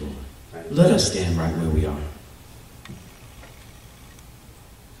 Thank you, Lord. Let us stand right where we are.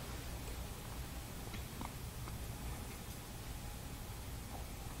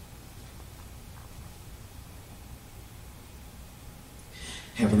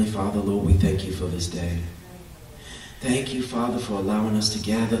 Heavenly Father, Lord, we thank you for this day. Thank you, Father, for allowing us to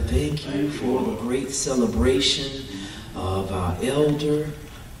gather. Thank you for the great celebration of our elder,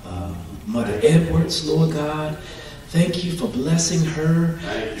 Mother Edwards, Lord God. Thank you for blessing her.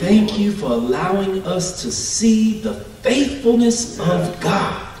 Thank you for allowing us to see the faithfulness of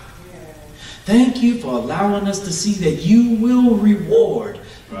God. Thank you for allowing us to see that you will reward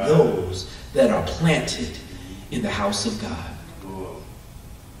those that are planted in the house of God.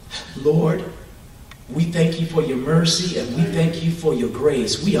 Lord, we thank you for your mercy and we thank you for your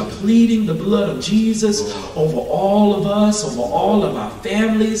grace. We are pleading the blood of Jesus over all of us, over all of our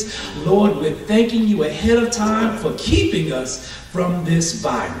families. Lord, we're thanking you ahead of time for keeping us from this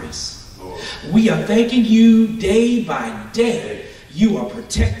virus. We are thanking you day by day. You are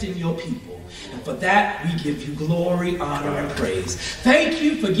protecting your people. And for that, we give you glory, honor, and praise. Thank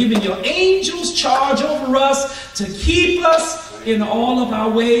you for giving your angels charge over us to keep us in all of our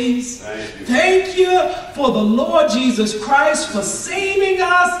ways. Thank you for the Lord Jesus Christ for saving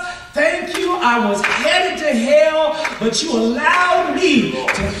us. Thank you. I was headed to hell, but you allowed me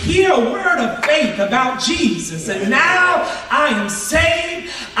to hear a word of faith about Jesus. And now I am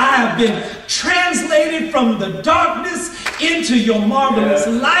saved. I have been translated from the darkness into your marvelous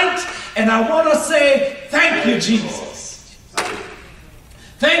light. And I want to say thank you, Jesus.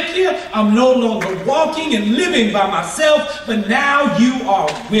 Thank you. I'm no longer walking and living by myself, but now you are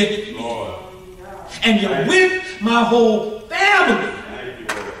with me. And you're with my whole family.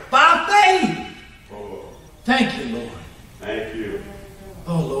 Thank you, Lord. Thank you.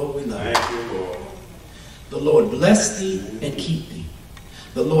 Oh, Lord, we love you. Thank you, Lord. The Lord bless thee and keep thee.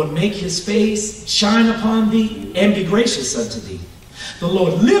 The Lord make his face shine upon thee and be gracious unto thee. The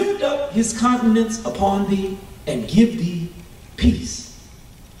Lord lift up his countenance upon thee and give thee peace.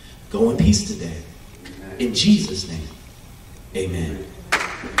 Go in peace today. In Jesus' name, amen.